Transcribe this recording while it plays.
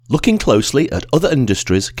Looking closely at other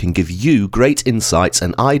industries can give you great insights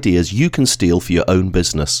and ideas you can steal for your own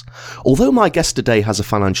business. Although my guest today has a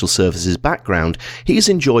financial services background, he's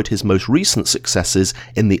enjoyed his most recent successes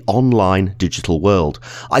in the online digital world.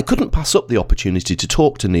 I couldn't pass up the opportunity to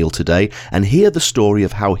talk to Neil today and hear the story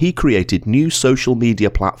of how he created new social media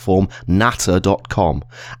platform Natter.com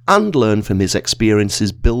and learn from his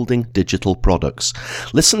experiences building digital products.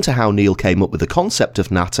 Listen to how Neil came up with the concept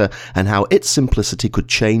of Natter and how its simplicity could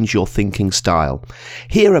change your thinking style.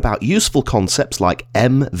 Hear about useful concepts like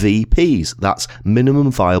MVPs, that's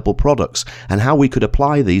minimum viable products, and how we could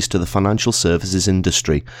apply these to the financial services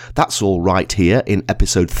industry. That's all right here in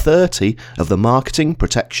episode 30 of the Marketing,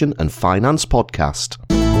 Protection and Finance podcast.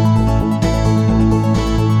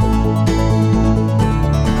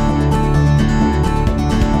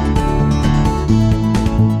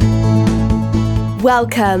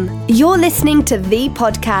 Welcome. You're listening to the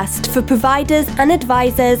podcast for providers and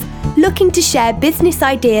advisors looking to share business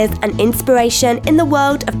ideas and inspiration in the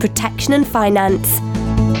world of protection and finance.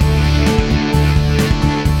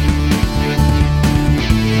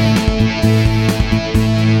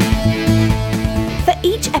 For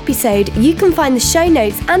each episode, you can find the show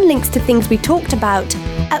notes and links to things we talked about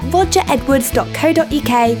at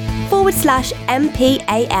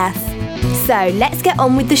rogeredwards.co.uk/MPAF. So let's get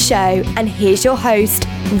on with the show, and here's your host,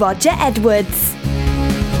 Roger Edwards.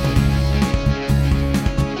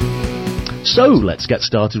 So let's get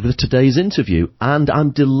started with today's interview, and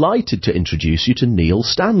I'm delighted to introduce you to Neil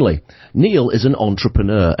Stanley. Neil is an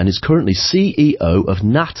entrepreneur and is currently CEO of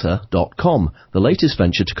Natter.com, the latest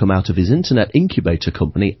venture to come out of his internet incubator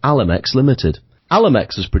company Alamex Limited.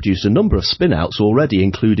 Alamex has produced a number of spin-outs already,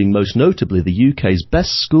 including most notably the UK's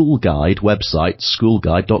best school guide website,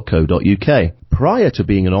 schoolguide.co.uk. Prior to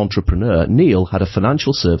being an entrepreneur, Neil had a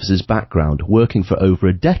financial services background, working for over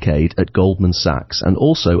a decade at Goldman Sachs and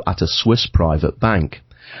also at a Swiss private bank.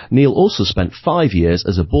 Neil also spent 5 years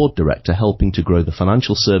as a board director helping to grow the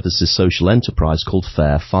financial services social enterprise called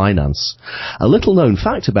Fair Finance. A little known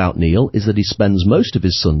fact about Neil is that he spends most of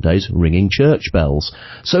his Sundays ringing church bells.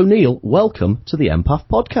 So Neil, welcome to the MPAF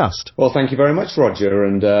podcast. Well, thank you very much, Roger.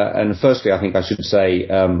 And firstly, I think I should say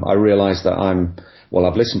I realise that I've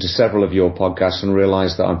listened to several of your podcasts and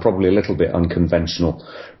realised that I'm probably a little bit unconventional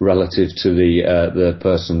relative to the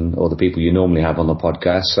person or the people you normally have on the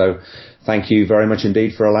podcast. So thank you very much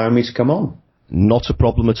indeed for allowing me to come on. Not a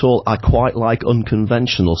problem at all. I quite like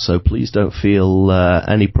unconventional, so please don't feel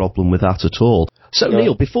any problem with that at all. So, yeah.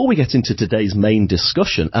 Neil, before we get into today's main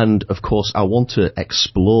discussion, and of course I want to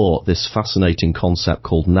explore this fascinating concept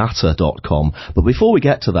called Natter.com, but before we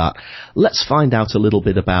get to that, let's find out a little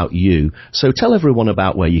bit about you. So tell everyone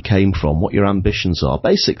about where you came from, what your ambitions are.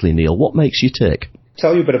 Basically, Neil, what makes you tick?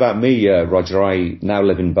 Tell you a bit about me, Roger. I now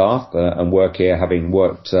live in Bath and work here, having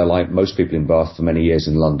worked like most people in Bath for many years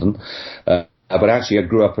in London. But actually I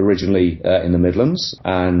grew up originally in the Midlands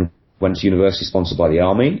and went to university sponsored by the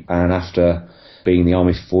Army. And after being in the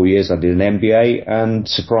Army for 4 years, I did an MBA and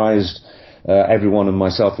surprised everyone and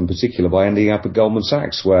myself in particular by ending up at Goldman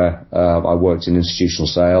Sachs, where I worked in institutional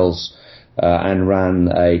sales and ran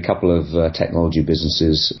a couple of technology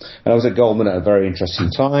businesses. And I was at Goldman at a very interesting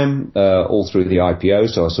time, all through the IPO,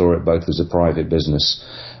 so I saw it both as a private business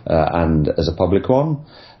and as a public one.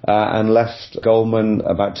 And left Goldman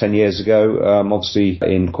about 10 years ago, obviously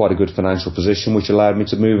in quite a good financial position, which allowed me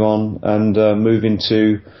to move on and move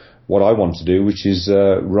into what I want to do, which is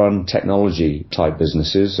run technology type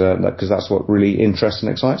businesses, because that's what really interests and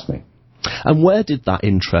excites me. And where did that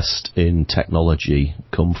interest in technology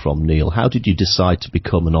come from, Neil? How did you decide to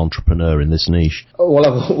become an entrepreneur in this niche? Well,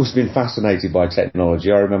 I've always been fascinated by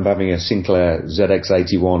technology. I remember having a Sinclair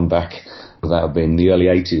ZX81 back, that had been the early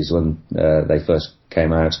 80s when they first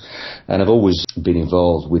came out. And I've always been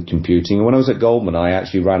involved with computing. And when I was at Goldman, I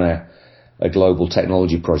actually ran a global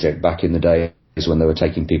technology project back in the day, when they were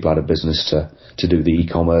taking people out of business to do the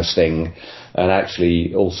e-commerce thing, and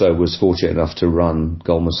actually also was fortunate enough to run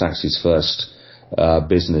Goldman Sachs' first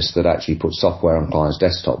business that actually put software on clients'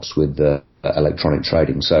 desktops with electronic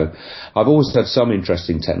trading. So I've always had some interest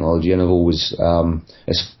in technology, and I've always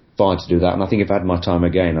aspired to do that. And I think if I had my time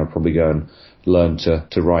again, I'd probably go and learn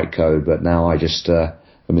to write code. But now I just I'm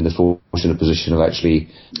in the fortunate position of actually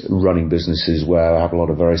running businesses where I have a lot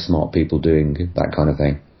of very smart people doing that kind of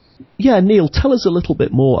thing. Yeah, Neil, tell us a little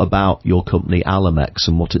bit more about your company Alamex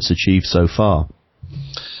and what it's achieved so far.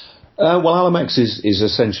 Well, Alamex is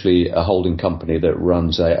essentially a holding company that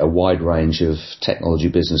runs a wide range of technology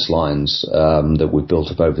business lines that we've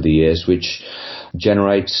built up over the years, which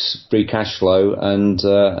generates free cash flow,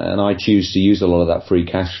 and I choose to use a lot of that free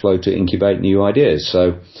cash flow to incubate new ideas.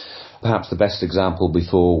 So Perhaps the best example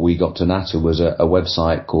before we got to NATA was a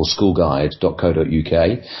website called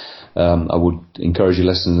schoolguide.co.uk. I would encourage your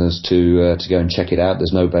listeners to go and check it out.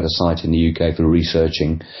 There's no better site in the UK for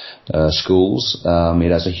researching schools.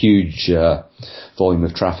 It has a huge volume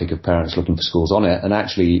of traffic of parents looking for schools on it, and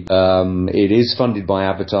actually it is funded by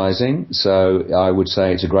advertising, so I would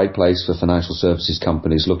say it's a great place for financial services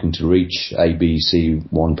companies looking to reach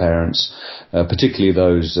ABC1 parents, particularly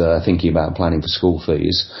those thinking about planning for school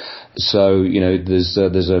fees. So,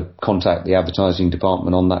 there's a contact the advertising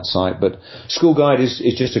department on that site, but School Guide is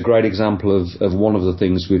just a great example of one of the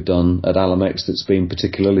things we've done at Alamex that's been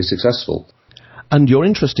particularly successful. And your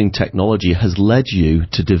interest in technology has led you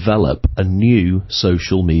to develop a new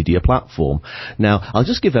social media platform. Now, I'll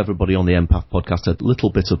just give everybody on the Empath podcast a little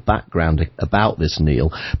bit of background about this,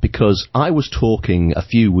 Neil, because I was talking a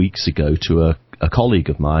few weeks ago to a colleague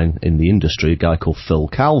of mine in the industry, a guy called Phil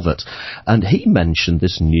Calvert, and he mentioned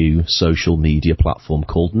this new social media platform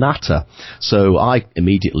called NATA. So I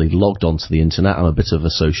immediately logged onto the internet. I'm a bit of a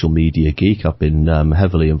social media geek. I've been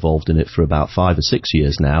heavily involved in it for about 5 or 6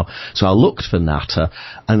 years now. So I looked for NATA,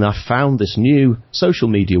 and I found this new social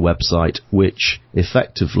media website which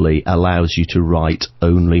effectively allows you to write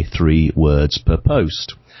only 3 words per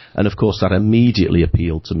post. And of course that immediately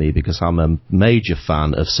appealed to me because I'm a major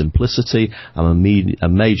fan of simplicity. I'm a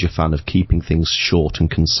major fan of keeping things short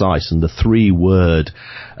and concise, and the 3-word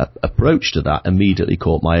approach to that immediately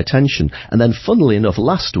caught my attention. And then funnily enough,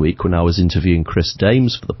 last week when I was interviewing Chris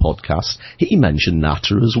Dames for the podcast, he mentioned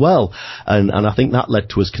NATA as well. And I think that led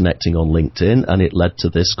to us connecting on LinkedIn, and it led to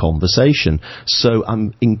this conversation. So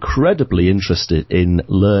I'm incredibly interested in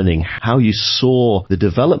learning how you saw the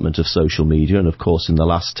development of social media. And of course in the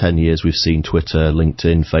last 10 years we've seen Twitter,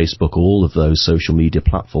 LinkedIn, Facebook, all of those social media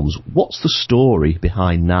platforms. What's the story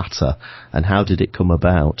behind NATA, and how did it come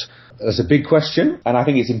about? That's a big question, and I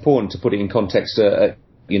think it's important to put it in context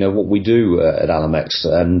what we do at Alamex.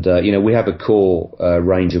 And we have a core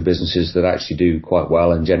range of businesses that actually do quite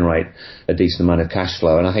well and generate a decent amount of cash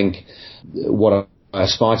flow. And I think what I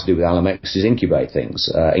aspire to do with Alamex is incubate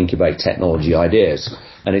things, incubate technology ideas.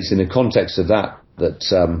 And it's in the context of that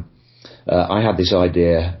I had this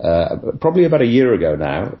idea probably about a year ago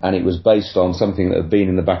now, and it was based on something that had been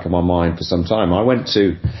in the back of my mind for some time. I went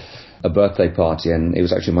to a birthday party, and it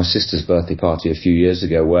was actually my sister's birthday party a few years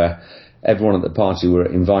ago, where everyone at the party were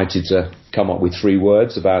invited to come up with 3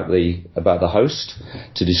 words about the host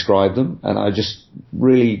to describe them, and I just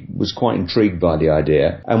really was quite intrigued by the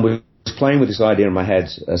idea, and was playing with this idea in my head,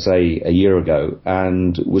 say, a year ago,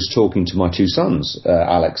 and was talking to my 2 sons,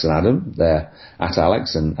 Alex and Adam. They're at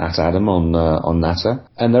Alex and at Adam on NATA,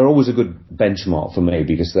 and they're always a good benchmark for me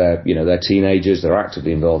because they're teenagers, they're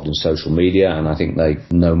actively involved in social media, and I think they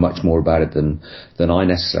know much more about it than I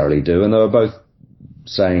necessarily do. And they were both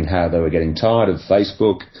saying how they were getting tired of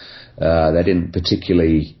Facebook. They didn't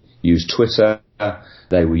particularly use Twitter.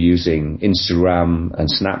 They were using Instagram and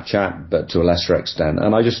Snapchat, but to a lesser extent.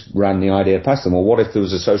 And I just ran the idea past them. Well, what if there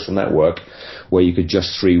was a social network where you could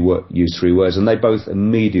just use 3 words? And they both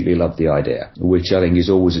immediately loved the idea, which I think is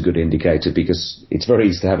always a good indicator, because it's very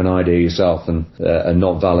easy to have an idea yourself and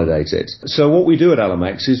not validate it. So what we do at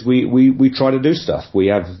Alamex is we try to do stuff. We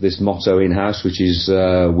have this motto in-house, which is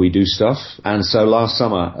we do stuff. And so last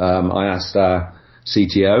summer I asked our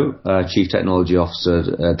CTO, Chief Technology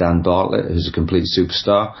Officer, Dan Bartlett, who's a complete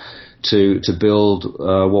superstar, to build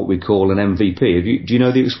what we call an MVP. Do you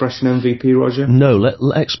know the expression MVP, Roger? No,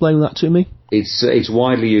 explain that to me. It's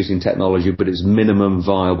widely used in technology, but it's minimum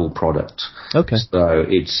viable product. Okay. So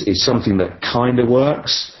it's something that kind of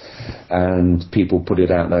works, and people put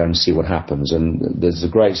it out there and see what happens. And there's a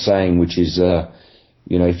great saying which is,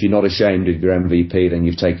 if you're not ashamed of your MVP, then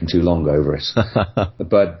you've taken too long over it.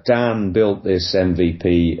 But Dan built this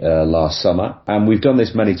MVP last summer, and we've done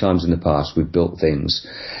this many times in the past. We've built things.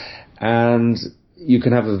 And you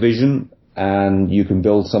can have a vision, and you can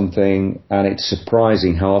build something, and it's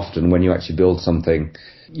surprising how often when you actually build something,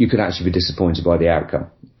 you can actually be disappointed by the outcome.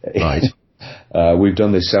 Right. We've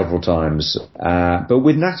done this several times. But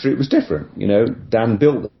with NATA, it was different. Dan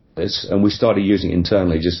built this, and we started using it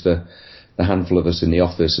internally, just the handful of us in the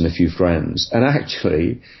office and a few friends. And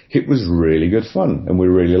actually, it was really good fun, and we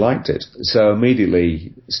really liked it. So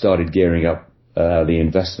immediately started gearing up the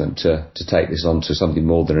investment to take this on to something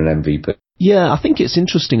more than an MVP. Yeah, I think it's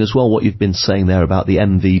interesting as well what you've been saying there about the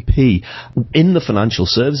MVP. In the financial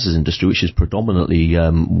services industry, which is predominantly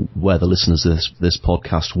where the listeners of this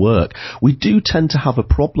podcast work, we do tend to have a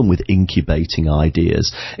problem with incubating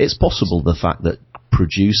ideas. It's possible the fact that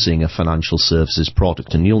producing a financial services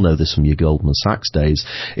product, and you'll know this from your Goldman Sachs days,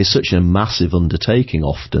 is such a massive undertaking.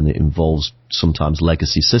 Often it involves sometimes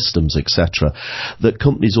legacy systems, etc., that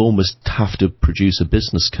companies almost have to produce a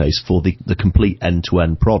business case for the complete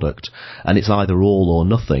end-to-end product, and it's either all or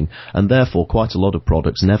nothing, and therefore quite a lot of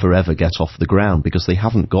products never ever get off the ground because they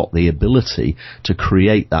haven't got the ability to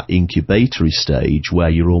create that incubatory stage where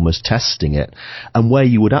you're almost testing it, and where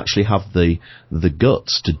you would actually have the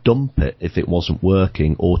guts to dump it if it wasn't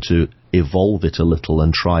working, or to evolve it a little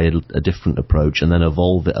and try a different approach, and then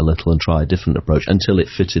evolve it a little and try a different approach until it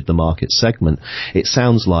fitted the market segment. It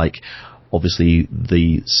sounds like obviously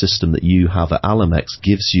the system that you have at Alamex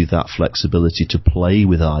gives you that flexibility to play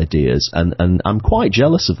with ideas, and I'm quite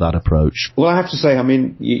jealous of that approach. Well, I have to say, I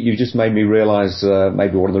mean, you just made me realise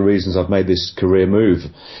maybe one of the reasons I've made this career move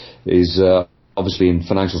is obviously in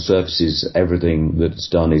financial services, everything that's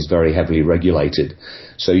done is very heavily regulated,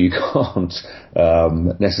 so you can't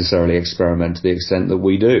necessarily experiment to the extent that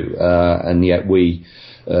we do, and yet we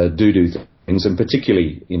do things, and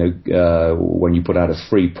particularly, when you put out a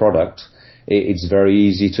free product, it's very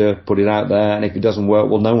easy to put it out there, and if it doesn't work,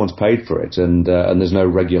 well, no one's paid for it, and there's no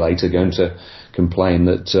regulator going to complain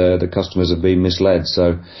that the customers have been misled.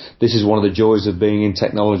 So this is one of the joys of being in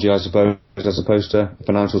technology, I suppose, as opposed to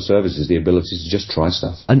financial services, the ability to just try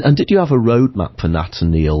stuff. And did you have a roadmap for NATA,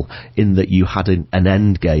 Neil, in that you had an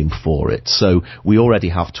end game for it? So we already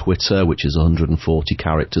have Twitter, which is 140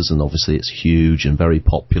 characters, and obviously it's huge and very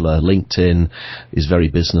popular. LinkedIn is very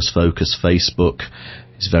business focused. Facebook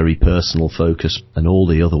is very personal focused, and all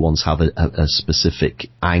the other ones have a specific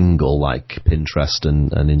angle, like Pinterest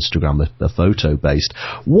and Instagram are photo based.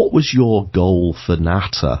 What was your goal for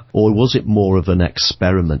NATA, or was it more of an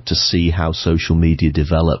experiment to see how social media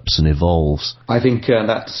develops and evolves? I think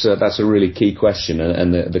that's a really key question,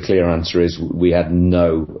 and the clear answer is we had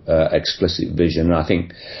no explicit vision. I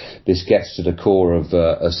think this gets to the core of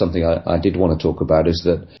something I did want to talk about, is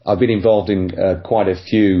that I've been involved in quite a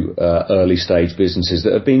few early stage businesses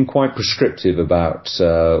that have been quite prescriptive about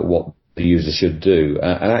what the user should do,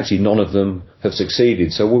 and actually none of them have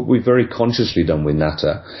succeeded. So what we've very consciously done with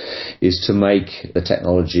NATA is to make the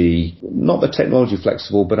technology, not the technology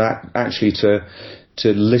flexible, but actually to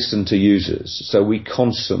listen to users. So we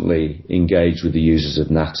constantly engage with the users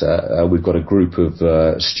of NATA. We've got a group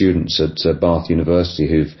of students at Bath University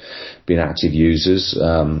who've been active users.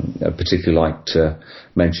 Particularly like to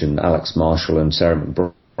mention Alex Marshall and Sarah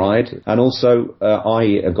McBride. And also,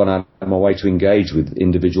 I have gone out of my way to engage with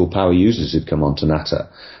individual power users who've come onto NATA.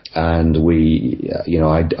 And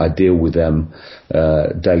I deal with them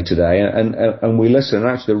day to day, and we listen. And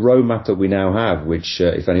actually, the roadmap that we now have, which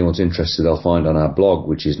if anyone's interested, they'll find on our blog,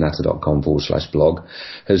 which is nata.com/blog,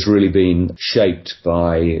 has really been shaped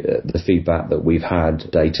by the feedback that we've had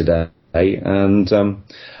day to day. And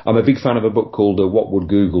I'm a big fan of a book called What Would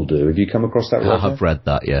Google Do? Have you come across that? I've read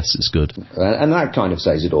that, yes, it's good. And that kind of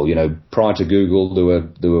says it all. Prior to Google,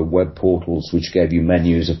 there were web portals which gave you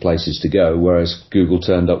menus of places to go, whereas Google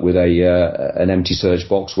turned up with an empty search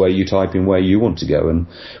box where you type in where you want to go, and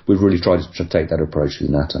we've really tried to take that approach with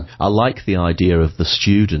NATA. I like the idea of the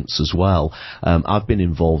students as well. I've been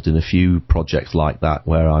involved in a few projects like that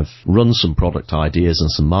where I've run some product ideas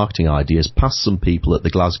and some marketing ideas past some people at the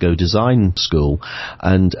Glasgow Design School,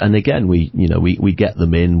 and again we get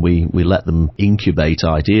them in, we let them incubate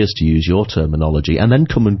ideas, to use your terminology, and then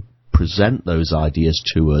come and present those ideas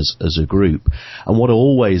to us as a group. And what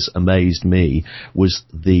always amazed me was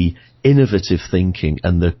the innovative thinking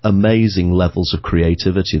and the amazing levels of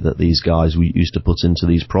creativity that these guys used to put into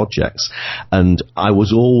these projects. And I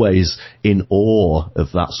was always in awe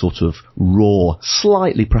of that sort of raw,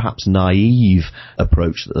 slightly perhaps naive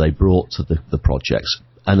approach that they brought to the projects.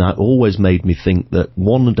 And that always made me think that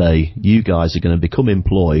one day you guys are going to become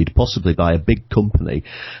employed, possibly by a big company,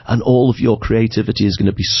 and all of your creativity is going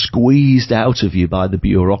to be squeezed out of you by the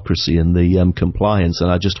bureaucracy and the compliance.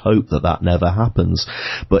 And I just hope that never happens.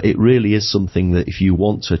 But it really is something that if you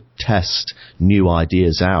want to test new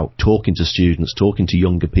ideas out, talking to students, talking to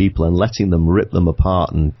younger people, and letting them rip them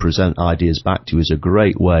apart and present ideas back to you is a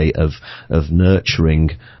great way of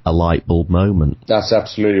nurturing a light bulb moment. That's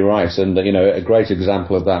absolutely right. And, a great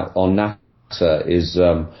example of that on NATA is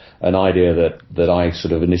an idea that I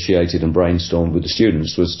sort of initiated and brainstormed with the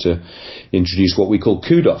students, was to introduce what we call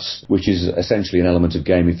Kudos, which is essentially an element of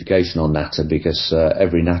gamification on NATA, because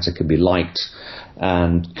every NATA can be liked,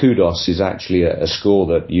 and Kudos is actually a score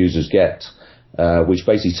that users get, which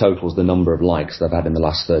basically totals the number of likes they've had in the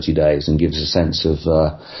last 30 days and gives a sense of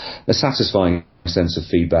a satisfying sense of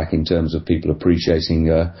feedback in terms of people appreciating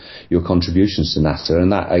your contributions to NATA.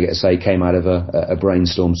 And that, I say, came out of a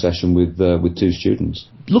brainstorm session with two students.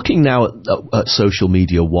 Looking now at social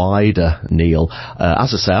media wider, Neil,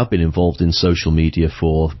 as I say, I've been involved in social media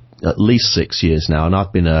for at least 6 years now, and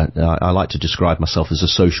I've been I like to describe myself as a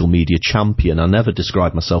social media champion. I never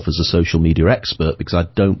describe myself as a social media expert because I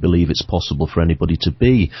don't believe it's possible for anybody to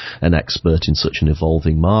be an expert in such an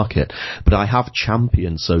evolving market. But I have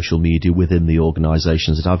championed social media within the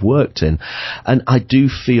organisations that I've worked in, and I do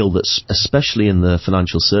feel that, especially in the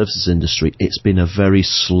financial services industry, it's been a very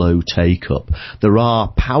slow take-up. There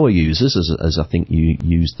are power users, as I think you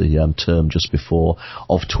used the term just before,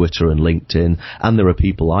 of Twitter and LinkedIn, and there are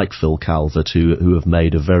people like Phil Calvert who have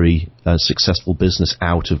made a very successful business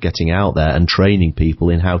out of getting out there and training people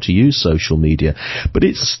in how to use social media. But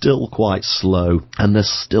it's still quite slow, and there's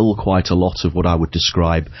still quite a lot of what I would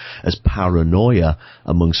describe as paranoia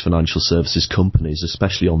amongst financial services companies,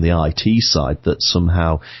 especially on the IT side, that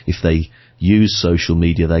somehow if they use social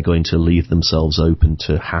media, they're going to leave themselves open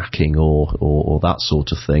to hacking or that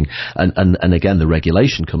sort of thing. And again, the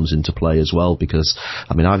regulation comes into play as well, because,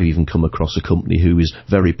 I mean, I've even come across a company who is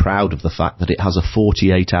very proud of the fact that it has a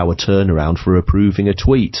 48-hour turnaround for approving a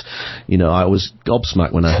tweet. You know, I was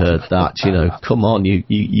gobsmacked when I heard that. You know, come on,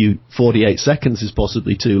 you 48 seconds is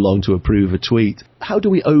possibly too long to approve a tweet. How do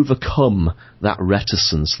we overcome that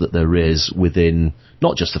reticence that there is within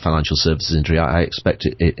not just the financial services industry? I expect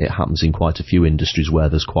it happens in quite a few industries where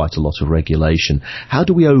there's quite a lot of regulation. How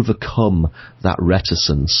do we overcome that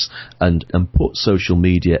reticence and put social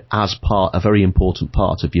media as a very important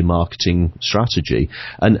part of your marketing strategy?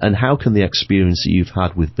 And how can the experience that you've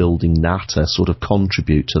had with building Natta sort of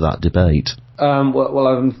contribute to that debate?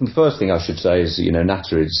 The first thing I should say is, you know,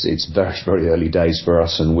 Natta, it's very, very early days for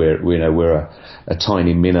us, and we're a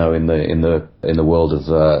tiny minnow in the world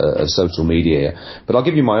of social media. But I'll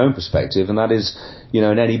give you my own perspective, and that is, you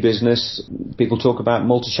know, in any business, people talk about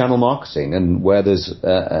multi-channel marketing, and where there's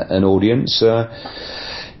an audience,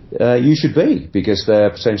 you should be, because there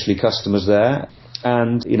are potentially customers there.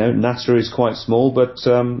 And, you know, Natta is quite small, but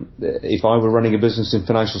if I were running a business in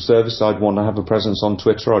financial service, I'd want to have a presence on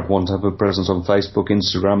Twitter. I'd want to have a presence on Facebook,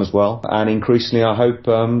 Instagram as well. And increasingly, I hope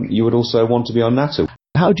you would also want to be on Natta.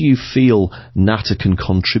 How do you feel Natta can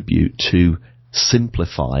contribute to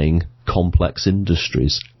simplifying complex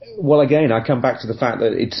industries? Well, again, I come back to the fact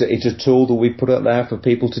that it's a tool that we put out there for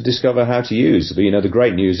people to discover how to use. But, you know, the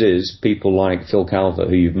great news is people like Phil Calvert,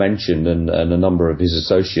 who you've mentioned, and a number of his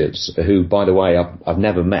associates, who, by the way, I've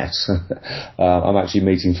never met. I'm actually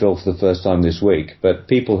meeting Phil for the first time this week. But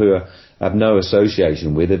people who have no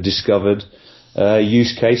association with have discovered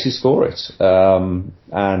use cases for it.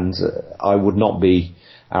 And I would not be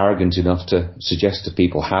arrogant enough to suggest to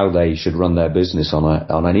people how they should run their business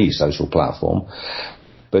on any social platform.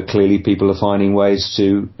 But clearly people are finding ways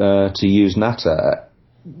to use Natta.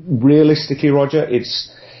 Realistically, Roger,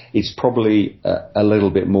 it's probably a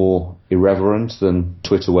little bit more irreverent than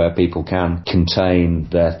Twitter, where people can contain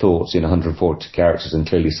their thoughts in 140 characters and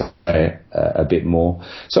clearly say a bit more.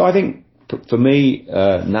 So I think for me,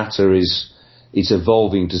 Natta it's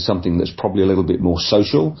evolving to something that's probably a little bit more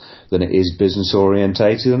social than it is business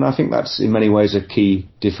orientated, and I think that's in many ways a key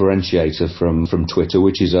differentiator from Twitter,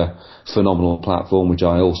 which is a phenomenal platform which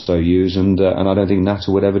I also use, and I don't think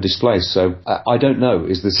Natta would ever displace. So I don't know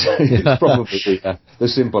is probably the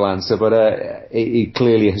simple answer, but it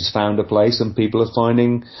clearly has found a place, and people are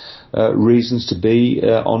finding reasons to be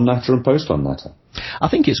on Natta and post on Natta. I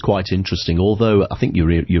think it's quite interesting, although I think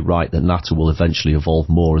you're right that Natta will eventually evolve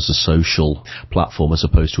more as a social platform as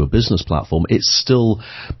opposed to a business platform. It's still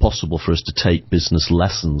possible for us to take business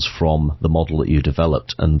lessons from the model that you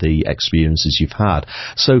developed and the experiences you've had.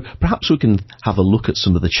 So perhaps we can have a look at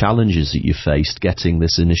some of the challenges that you faced getting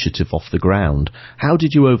this initiative off the ground. How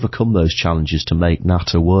did you overcome those challenges to make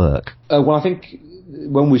Natta work? Well, I think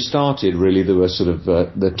when we started, really, there were sort of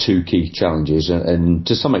the two key challenges, and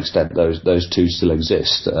to some extent those two still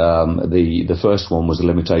exist. The first one was the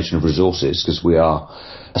limitation of resources, because we are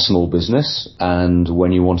a small business, and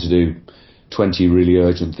when you want to do 20 really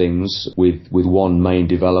urgent things with one main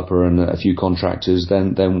developer and a few contractors,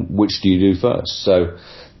 then which do you do first? So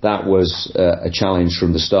that was a challenge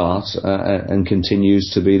from the start, and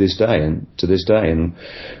continues to be to this day, and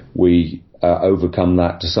we overcome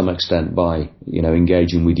that to some extent by, you know,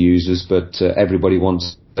 engaging with users, but everybody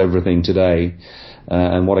wants everything today.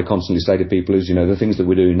 And what I constantly say to people is, you know, the things that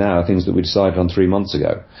we're doing now are things that we decided on 3 months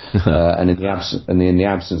ago. And in the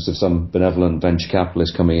absence of some benevolent venture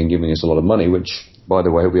capitalist coming and giving us a lot of money, which, by the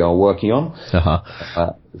way, we are working on.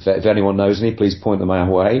 If anyone knows any, please point them our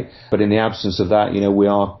way. But in the absence of that, you know, we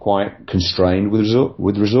are quite constrained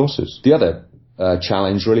with resources. The other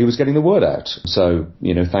challenge really was getting the word out. So,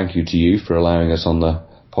 you know, thank you to you for allowing us on the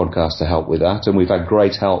podcast to help with that. And we've had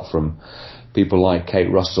great help from people like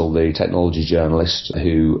Kate Russell, the technology journalist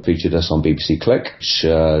who featured us on BBC Click, which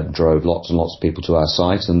drove lots and lots of people to our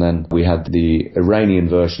site. And then we had the Iranian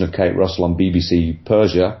version of Kate Russell on BBC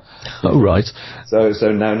Persia. Oh, right.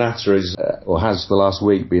 So now Natta is, or has for the last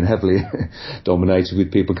week, been heavily dominated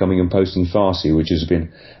with people coming and posting Farsi, which has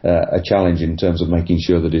been a challenge in terms of making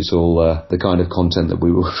sure that it's all the kind of content that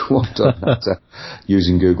we would want on Natta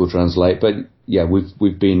using Google Translate. But yeah,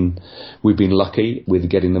 we've been lucky with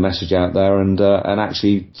getting the message out there and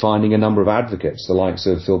actually finding a number of advocates, the likes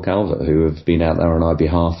of Phil Calvert, who have been out there on our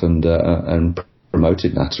behalf and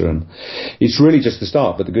promoted Natta. And it's really just the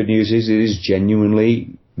start. But the good news is it is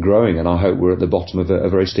genuinely growing, and I hope we're at the bottom of a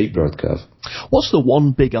very steep growth curve. What's the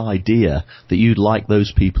one big idea that you'd like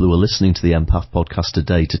those people who are listening to the Empath podcast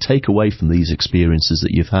today to take away from these experiences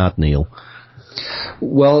that you've had, Neil?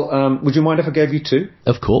 Well, would you mind if I gave you two?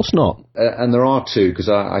 Of course not. And there are two, because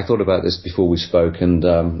I thought about this before we spoke, and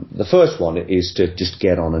the first one is to just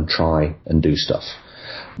get on and try and do stuff.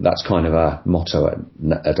 That's kind of our motto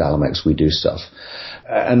at Alamex, we do stuff.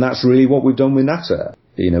 And that's really what we've done with Natta.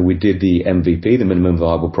 You know, we did the MVP, the minimum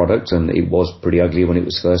viable product, and it was pretty ugly when it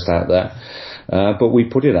was first out there. But we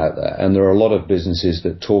put it out there, and there are a lot of businesses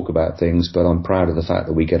that talk about things, but I'm proud of the fact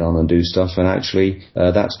that we get on and do stuff, and actually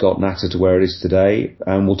that's got Natta to where it is today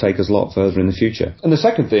and will take us a lot further in the future. And the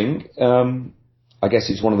second thing, I guess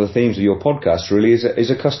it's one of the themes of your podcast really,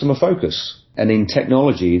 is a customer focus. And in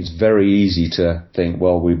technology, it's very easy to think,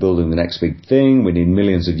 well, we're building the next big thing, we need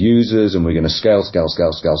millions of users, and we're going to scale.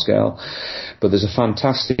 But there's a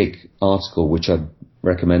fantastic article which I'd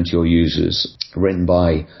recommend to your users, written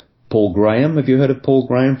by Paul Graham. Have you heard of Paul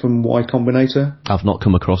Graham from Y Combinator? I've not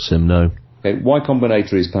come across him, no. Okay, Y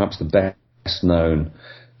Combinator is perhaps the best known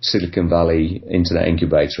Silicon Valley internet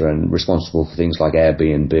incubator and responsible for things like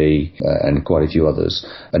Airbnb and quite a few others.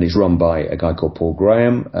 And it's run by a guy called Paul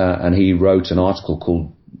Graham, and he wrote an article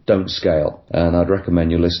called Don't Scale. And I'd recommend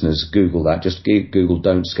your listeners Google that. Just Google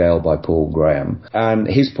Don't Scale by Paul Graham. And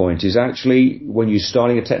his point is actually, when you're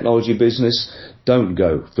starting a technology business, don't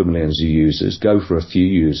go for millions of users. Go for a few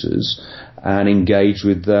users and engage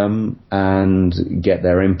with them and get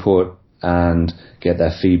their input and get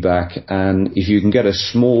their feedback. And if you can get a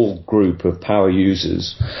small group of power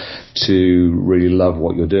users to really love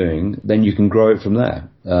what you're doing, then you can grow it from there.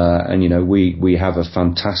 And, you know, we have a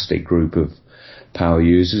fantastic group of power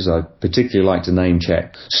users. I particularly like to name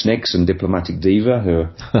check Snix and Diplomatic Diva, who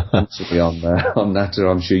are constantly on Natta.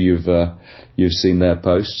 I'm sure you've seen their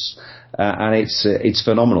posts. And it's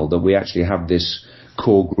phenomenal that we actually have this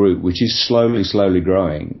core group, which is slowly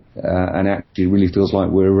growing, and actually really feels like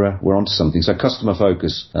we're onto something. So customer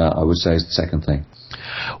focus, I would say, is the second thing.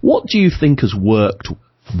 What do you think has worked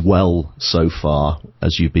well so far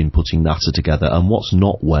as you've been putting Natta together, and what's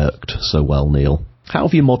not worked so well, Neil? How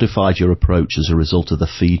have you modified your approach as a result of the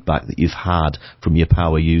feedback that you've had from your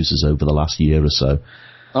power users over the last year or so?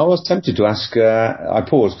 I was tempted to ask, I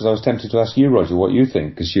paused because I was tempted to ask you, Roger, what you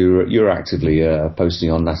think, because you're actively posting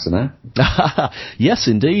on Natta now. Yes,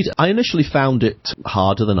 indeed. I initially found it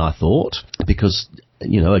harder than I thought because,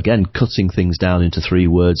 you know, again, cutting things down into 3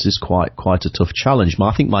 words is quite a tough challenge.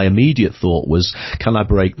 I think my immediate thought was, can I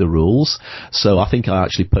break the rules? So I think I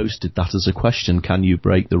actually posted that as a question, can you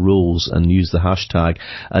break the rules, and use the hashtag.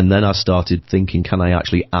 And then I started thinking, can I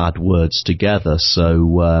actually add words together?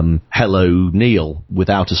 So hello Neil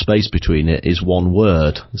without a space between it is 1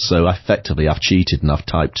 word. So effectively I've cheated and I've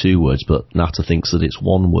typed 2 words, but Natta thinks that it's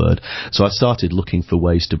 1 word. So I started looking for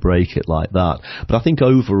ways to break it like that. But I think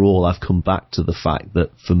overall I've come back to the fact that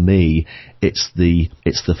for me, it's the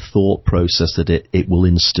thought process that it will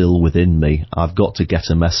instill within me. I've got to get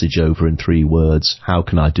a message over in 3 words. How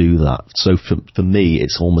can I do that? So for me,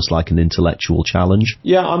 it's almost like an intellectual challenge.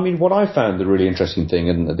 Yeah, I mean, what I found the really interesting thing,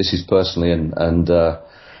 and this is personally, and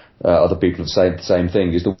other people have said the same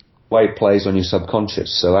thing, is the way it plays on your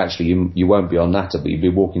subconscious. So actually you won't be on Natta, but you'll be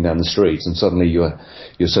walking down the street and suddenly your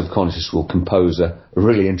subconscious will compose a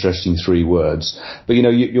really interesting 3 words. But you know,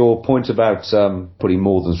 your point about putting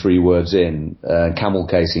more than 3 words in, camel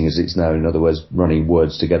casing as it's known, in other words, running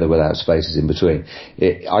words together without spaces in between.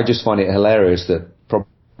 I just find it hilarious that probably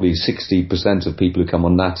 60% of people who come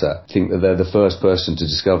on Natta think that they're the first person to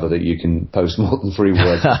discover that you can post more than 3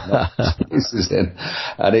 words in.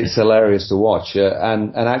 And it's hilarious to watch.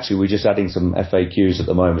 And actually, we're just adding some FAQs at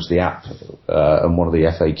the moment to the app. And one of the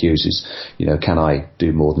FAQs is, you know, can I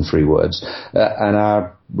do more than 3 words? And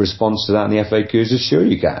our response to that in the FAQs is sure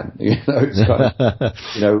you can. It's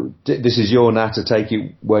kind of, this is your Natta, take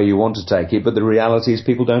it where you want to take it, but the reality is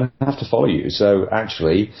people don't have to follow you. So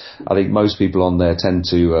actually, I think most people on there tend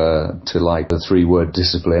to like the 3-word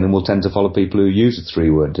discipline, and will tend to follow people who use a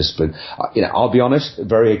 3-word discipline. I'll be honest,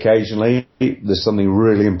 very occasionally there's something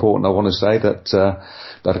really important I want to say that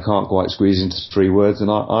I can't quite squeeze into 3 words, and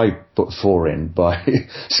I put 4 in by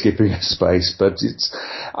skipping a space. But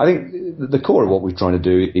I think the core of what we're trying to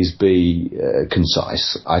do is be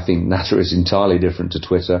concise. I think Natta is entirely different to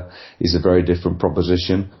Twitter. It's a very different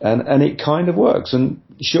proposition, and it kind of works. And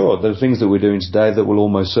sure, there are things that we're doing today that will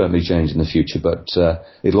almost certainly change in the future, but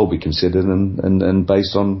it'll all be considered and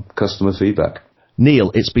based on customer feedback.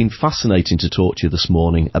 Neil, it's been fascinating to talk to you this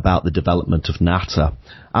morning about the development of Natta.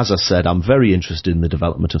 As I said, I'm very interested in the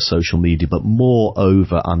development of social media, but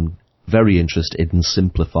moreover, I'm very interested in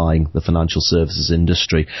simplifying the financial services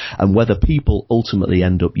industry. And whether people ultimately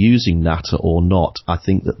end up using Natta or not, I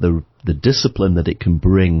think that the discipline that it can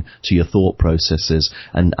bring to your thought processes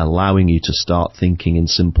and allowing you to start thinking in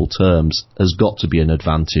simple terms has got to be an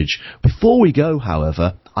advantage. Before we go,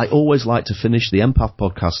 however, I always like to finish the Empath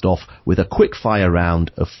podcast off with a quick fire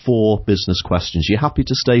round of 4 business questions. You happy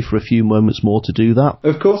to stay for a few moments more to do that?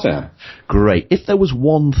 Of course I am. Great. If there was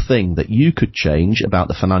one thing that you could change about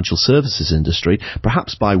the financial services industry,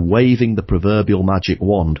 perhaps by waving the proverbial magic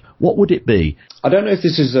wand, what would it be? I don't know if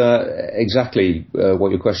this is exactly what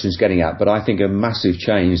your question is getting at, but I think a massive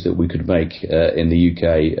change that we could make in the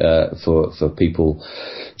UK for people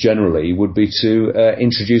generally would be to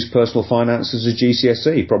introduce personal finance as a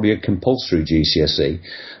GCSE, probably a compulsory GCSE.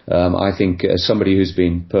 I think as somebody who's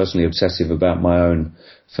been personally obsessive about my own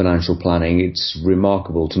financial planning, it's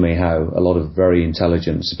remarkable to me how a lot of very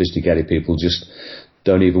intelligent, sophisticated people just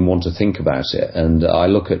don't even want to think about it. And I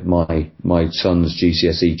look at my son's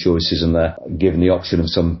GCSE choices, and they're given the option of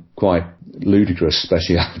some quite ludicrous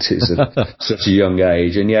specialities at such a young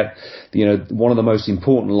age. And yet, one of the most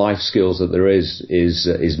important life skills that there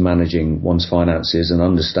is managing one's finances and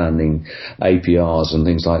understanding APRs and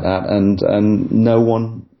things like that. And no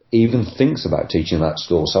one even thinks about teaching that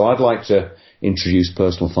school. So I'd like to introduce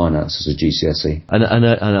personal finance as a GCSE.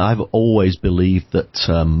 And I've always believed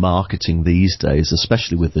that marketing these days,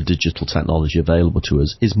 especially with the digital technology available to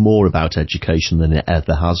us, is more about education than it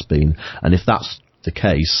ever has been. And if that's the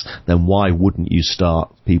case, then why wouldn't you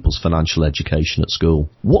start people's financial education at school?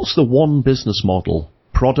 What's the one business model,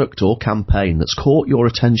 product or campaign that's caught your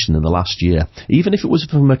attention in the last year, even if it was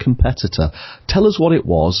from a competitor? Tell us what it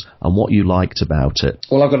was and what you liked about it.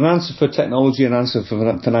 Well, I've got an answer for technology and an answer for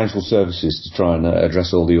financial services to try and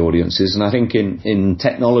address all the audiences. And I think in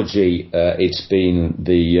technology, it's been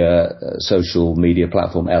the social media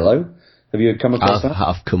platform Ello. Have you come across that?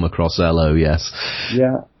 I've come across Ello, yes.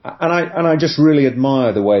 Yeah. And I just really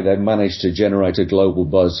admire the way they've managed to generate a global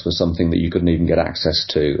buzz for something that you couldn't even get access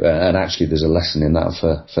to. And actually, there's a lesson in that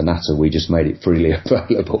for Natta. We just made it freely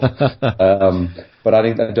available. But I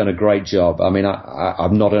think they've done a great job. I mean,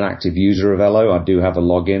 I'm not an active user of Ello. I do have a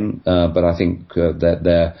login, but I think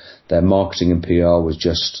that their marketing and PR was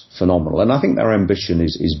just phenomenal. And I think their ambition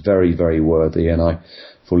is very, very worthy, and I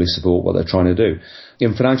fully support what they're trying to do.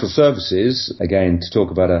 In financial services, again, to talk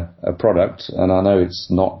about a product, and I know it's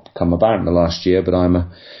not come about in the last year, but I'm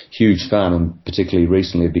a huge fan, and particularly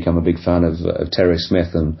recently have become a big fan of Terry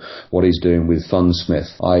Smith and what he's doing with Fundsmith.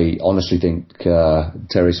 I honestly think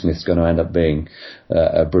Terry Smith's going to end up being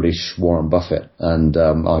a British Warren Buffett, and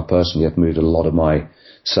I personally have moved a lot of my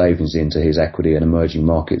savings into his equity and emerging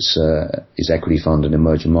markets, his equity fund and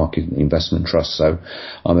emerging market investment trust. So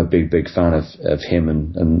I'm a big fan of him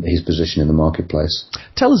and his position in the marketplace.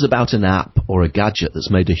 Tell us about an app or a gadget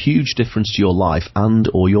that's made a huge difference to your life and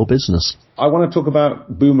or your business. I want to talk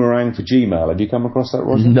about Boomerang for Gmail. Have you come across that,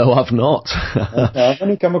 Roger? No, I've not. I've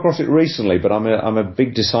only come across it recently, but I'm a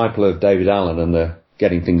big disciple of David Allen and the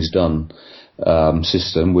Getting Things Done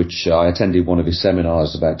system, which I attended one of his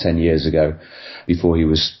seminars about 10 years ago before he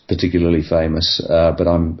was particularly famous, but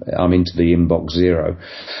I'm into the Inbox Zero.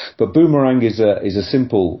 But Boomerang is a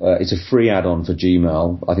simple, it's a free add-on for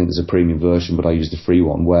Gmail. I think there's a premium version, but I use the free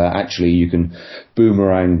one, where actually you can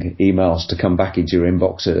boomerang emails to come back into your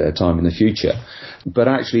inbox at a time in the future. But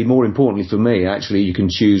actually, more importantly for me, actually you can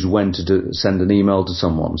choose when to send an email to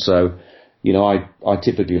someone. So, I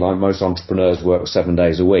typically, like most entrepreneurs, work 7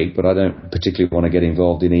 days a week, but I don't particularly want to get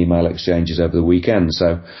involved in email exchanges over the weekend.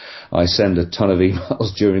 So I send a ton of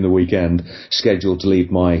emails during the weekend, scheduled to leave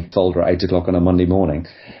my folder at 8 o'clock on a Monday morning.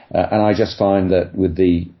 And I just find that with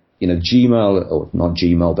the, Gmail, or not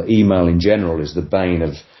Gmail, but email in general is the bane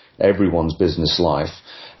of everyone's business life.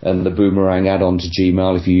 And the Boomerang add-on to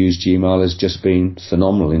Gmail, if you use Gmail, has just been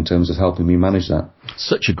phenomenal in terms of helping me manage that.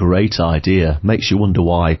 Such a great idea. Makes you wonder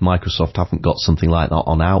why Microsoft haven't got something like that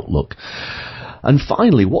on Outlook. And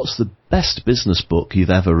finally, what's the best business book you've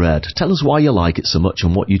ever read? Tell us why you like it so much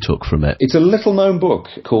and what you took from it. It's a little-known book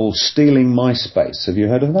called Stealing MySpace. Have you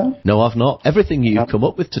heard of that? No, I've not. Everything you've come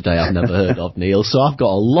up with today I've never heard of, Neil, so I've got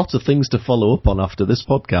a lot of things to follow up on after this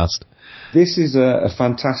podcast. This is a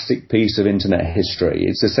fantastic piece of internet history.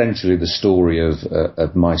 It's essentially the story of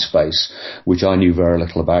MySpace, which I knew very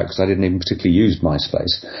little about because I didn't even particularly use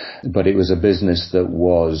MySpace. But it was a business that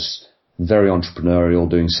was very entrepreneurial,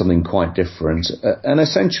 doing something quite different. And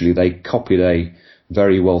essentially they copied a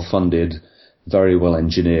very well-funded, very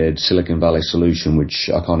well-engineered Silicon Valley solution,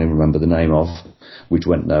 which I can't even remember the name of, which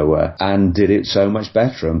went nowhere, and did it so much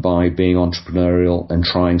better. And by being entrepreneurial and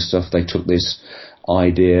trying stuff, they took this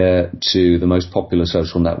idea to the most popular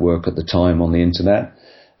social network at the time on the internet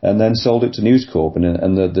and then sold it to News Corp. And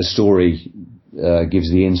the story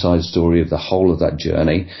gives the inside story of the whole of that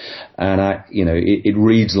journey. And it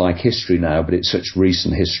reads like history now, but it's such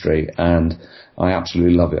recent history, and I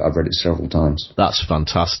absolutely love it. I've read it several times. That's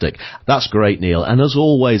fantastic. That's great, Neil. And as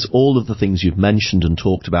always, all of the things you've mentioned and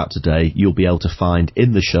talked about today, you'll be able to find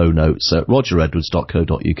in the show notes at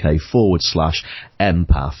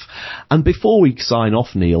rogeredwards.co.uk/empath. And before we sign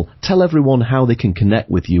off, Neil, tell everyone how they can connect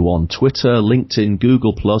with you on Twitter, LinkedIn,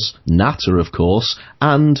 Google+, Natta, of course,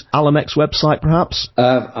 and Alamex website, perhaps?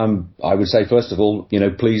 I would say, first of all,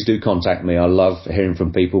 please do contact me. I love hearing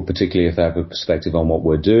from people, particularly if they have a perspective on what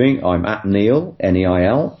we're doing. I'm at Neil,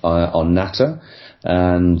 Neil, on Natta.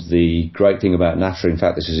 And the great thing about Natta, in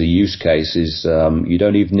fact, this is a use case, is you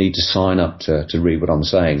don't even need to sign up to read what I'm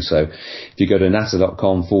saying. So if you go to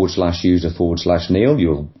natta.com/user/Neil,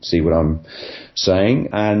 you'll see what I'm saying.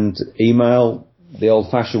 And email the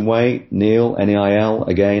old-fashioned way, Neil, Neil,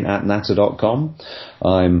 again, at natta.com.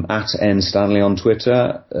 I'm at nstanley on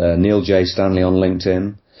Twitter, Neil J. Stanley on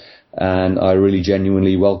LinkedIn. And I really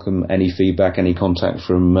genuinely welcome any feedback, any contact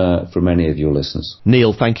from any of your listeners.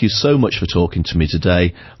 Neil, thank you so much for talking to me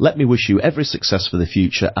today. Let me wish you every success for the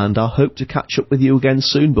future, and I hope to catch up with you again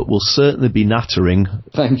soon, but we'll certainly be nattering.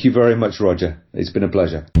 Thank you very much, Roger. It's been a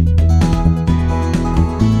pleasure.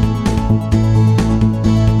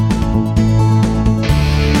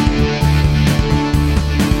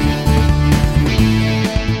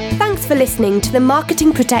 Thanks for listening to the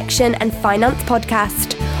Marketing Protection and Finance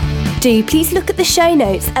Podcast. Do please look at the show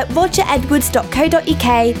notes at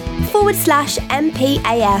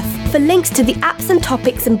rogeredwards.co.uk/MPAF for links to the apps and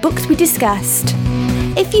topics and books we discussed.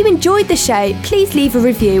 If you enjoyed the show, please leave a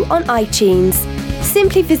review on iTunes.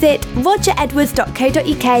 Simply visit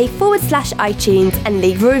rogeredwards.co.uk/iTunes and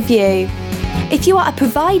leave a review. If you are a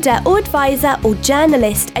provider or advisor or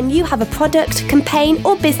journalist and you have a product, campaign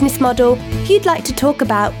or business model you'd like to talk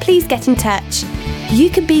about, please get in touch. You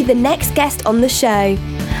could be the next guest on the show.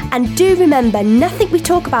 And do remember, nothing we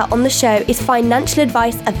talk about on the show is financial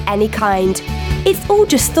advice of any kind. It's all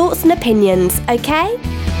just thoughts and opinions, okay?